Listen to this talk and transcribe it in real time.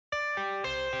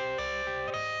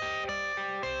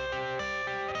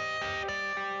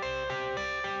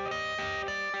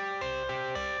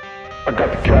I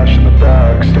got the cash in the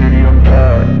bag, stadium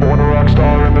packed. Born a rock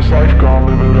star in this life, gon'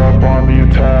 live it up on the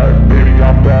attack. Baby,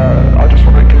 I'm bad, I just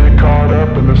wanna get caught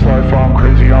up in this life. I'm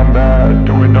crazy, I'm mad,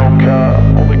 doing no cap.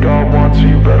 Only God wants, so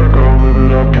you better go live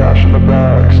it up. Cash in the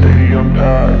bag, stadium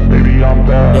packed. Baby, I'm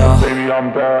bad, baby,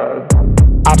 I'm bad.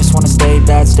 I just wanna stay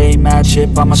bad, stay mad.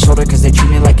 Chip on my shoulder cause they treat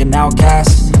me like an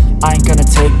outcast. I ain't gonna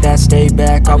take that, stay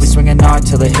back. I'll be swinging hard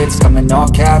till the hits come in all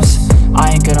caps.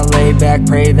 I ain't gonna lay back,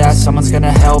 pray that someone's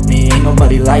gonna help me. Ain't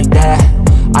nobody like that.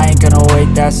 I ain't gonna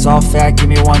wait, that's all fact. Give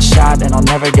me one shot and I'll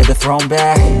never get the throne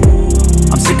back.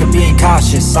 I'm sick of being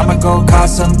cautious, I'ma go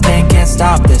cause something, can't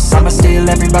stop this. I'ma steal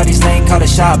everybody's lane, call it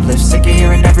shoplift. Sick of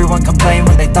hearing everyone complain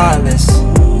when they thoughtless.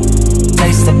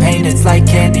 Taste the pain, it's like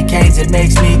candy canes. It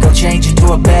makes me go change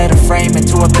into a better frame,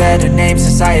 into a better name.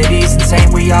 Society's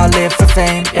insane, we all live for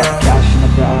fame, yeah. Cash in the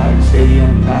bag,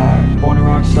 stadium packed. Born a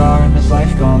rock star in this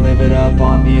life, gon' live it up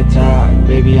on the attack.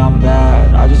 Baby, I'm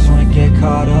bad, I just wanna get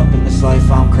caught up in this life.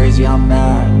 I'm crazy, I'm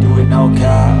mad, do it no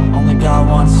cap. Only God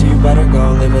wants, so you better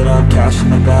go live it up. Cash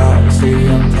in the bag,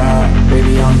 stadium packed.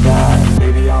 Baby, I'm bad,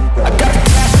 baby, I'm bad. I got the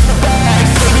cash in the bag,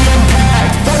 stadium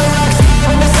packed. Born a rock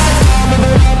star in this life, gon' live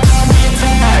it up.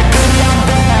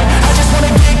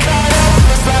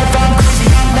 I'm crazy,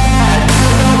 I'm mad, do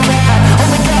it no cap.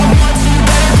 Only God wants, so you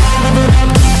better go live it up.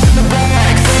 Cash in the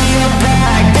bag, stadium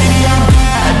packed. Baby, I'm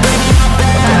bad, baby, I'm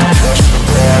bad.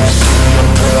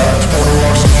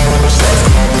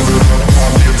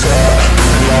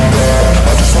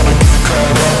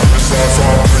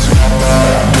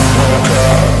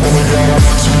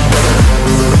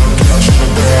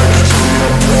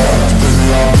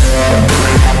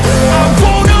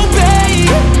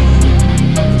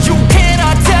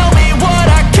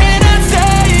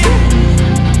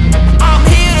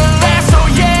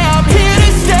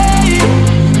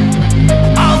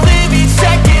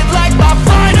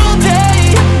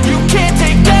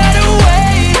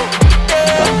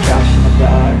 I got the cash in the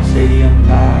bag, stadium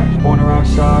packed. Born a rock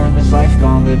star in this life,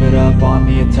 gon' live it up on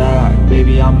the attack.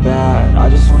 Baby, I'm bad, I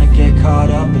just wanna get caught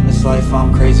up in this life.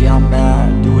 I'm crazy, I'm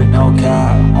mad, do it no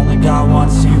cap. Only God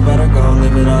wants, so you better go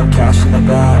live it up. Cash in the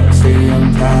bag,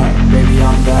 stadium packed. Baby,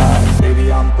 I'm bad,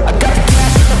 baby, I'm bad. I got the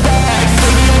cash in the bag,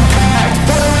 stadium packed.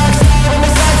 Born a rock star in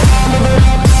this life.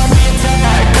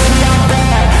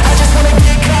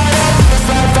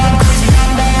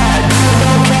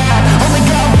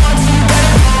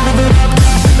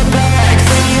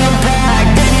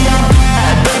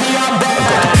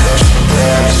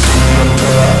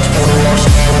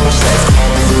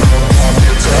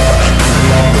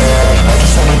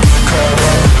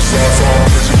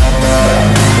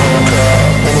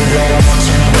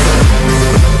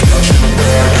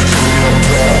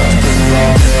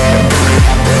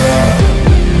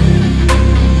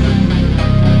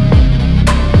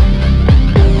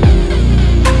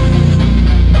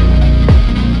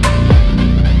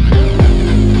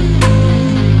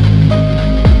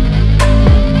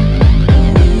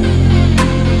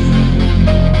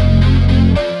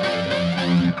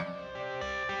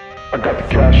 I got the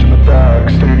cash in the bag,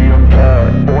 stadium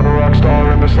packed. Born a rock star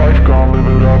in this life, gon'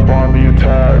 live it up on the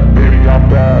attack. Baby, I'm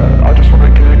bad, I just wanna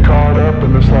get caught up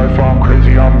in this life. I'm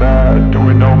crazy, I'm mad, do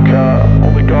it no cap.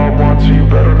 Only God wants, so you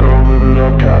better go live it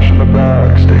up. Cash in the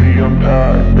bag, stadium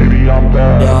packed. Baby, I'm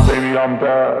bad, baby, I'm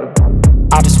bad.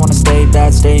 I just wanna stay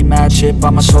bad, stay mad. Chip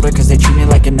on my shoulder cause they treat me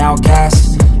like an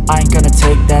outcast. I ain't gonna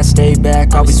take that, stay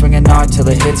back. I'll be swinging hard till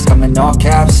the hits come in all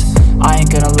caps. I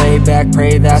ain't gonna lay back,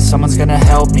 pray that someone's gonna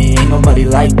help me. Ain't nobody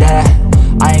like that.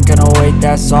 I ain't gonna wait,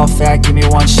 that's all fact. Give me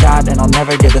one shot and I'll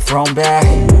never get the throne back.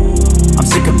 I'm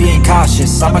sick of being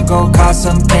cautious, I'ma go cause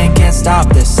something, can't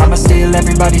stop this. I'ma steal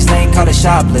everybody's lane, call it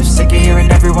shoplift. Sick of hearing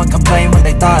everyone complain when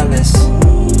they thoughtless.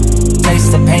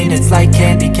 Taste the pain, it's like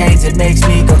candy canes. It makes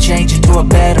me go change into a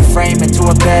better frame, into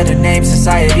a better name.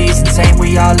 Society's insane,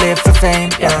 we all live for fame,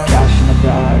 yeah. Cash in the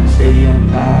bag, stadium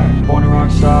packed. Born a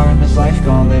rock star in this life,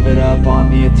 gon' live it up on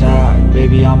the attack.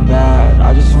 Baby, I'm bad,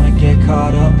 I just wanna get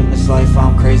caught up in this life.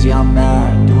 I'm crazy, I'm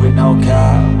mad, do it no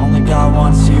cap. Only God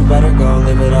wants, so you better go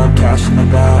live it up. Cash in the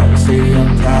bag,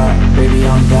 stadium packed. Baby,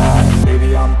 I'm bad,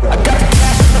 baby, I'm bad. I got the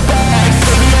cash in the bag,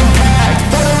 stadium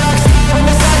packed. Born a rock star in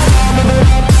this life, gon' live it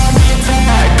up.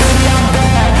 Baby, I'm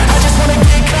bad, I just wanna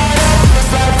get caught up in this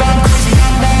life. I'm crazy,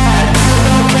 I'm mad, do it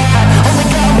no cap. Only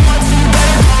God wants, so you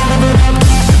better go live it up.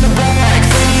 Cash in the bag,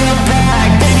 stadium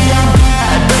packed. Baby, I'm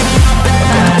bad, baby, I'm bad.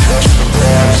 I got the cash in the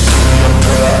bag, stadium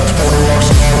packed. Born a rock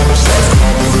star in this life,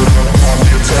 gon' live it up on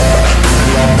the attack.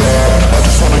 Baby, I'm bad, I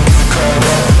just wanna get caught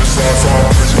up in this life. I'm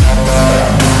crazy, I'm mad,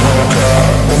 do it no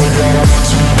cap. Only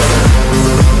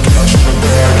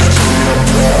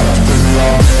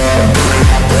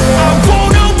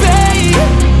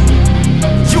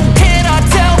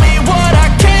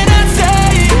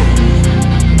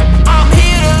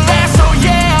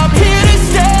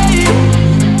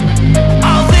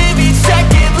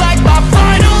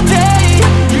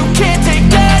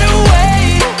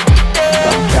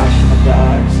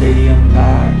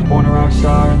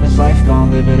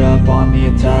on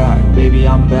the attack. Baby,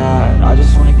 I'm bad, I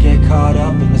just wanna get caught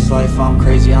up in this life. I'm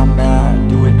crazy, I'm mad,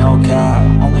 do it no cap.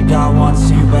 Only got one,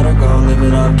 so you better go live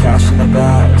it up. Cash in the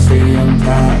bag, stadium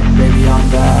packed. Baby,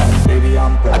 I'm bad, baby,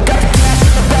 I'm bad.